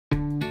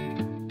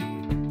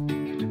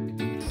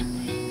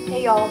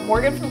Hey y'all,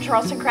 Morgan from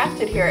Charleston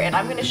Crafted here, and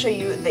I'm going to show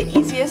you the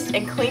easiest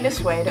and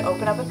cleanest way to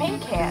open up a paint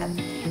can.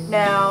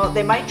 Now,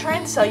 they might try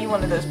and sell you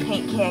one of those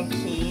paint can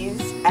keys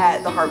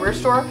at the hardware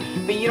store,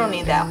 but you don't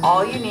need that.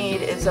 All you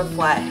need is a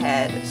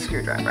flathead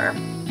screwdriver.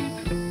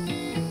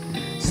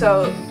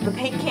 So the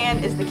paint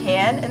can is the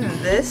can, and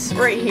this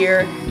right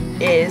here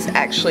is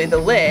actually the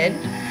lid,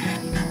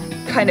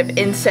 kind of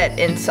inset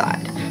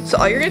inside. So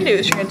all you're going to do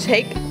is you're going to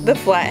take the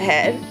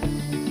flathead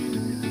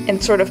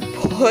and sort of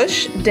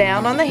push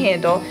down on the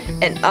handle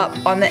and up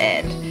on the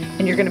end.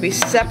 And you're going to be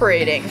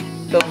separating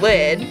the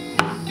lid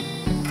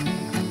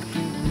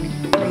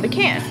from the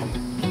can.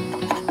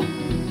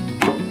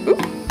 Oop,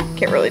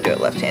 can't really do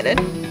it left-handed.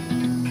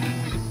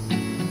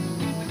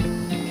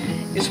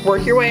 Just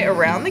work your way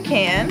around the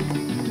can.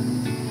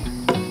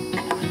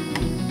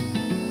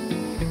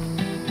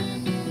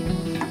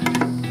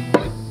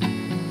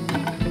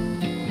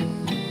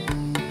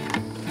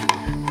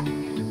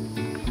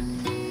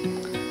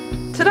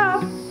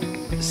 Ta-da!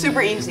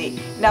 Super easy.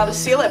 Now to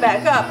seal it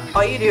back up,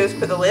 all you do is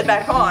put the lid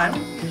back on,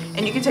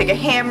 and you can take a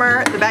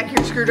hammer, the back of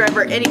your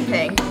screwdriver,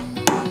 anything,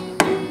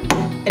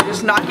 and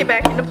just knock it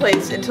back into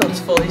place until it's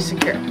fully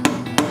secure.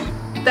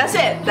 That's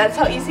it. That's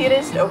how easy it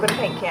is to open a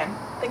paint can.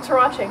 Thanks for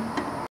watching.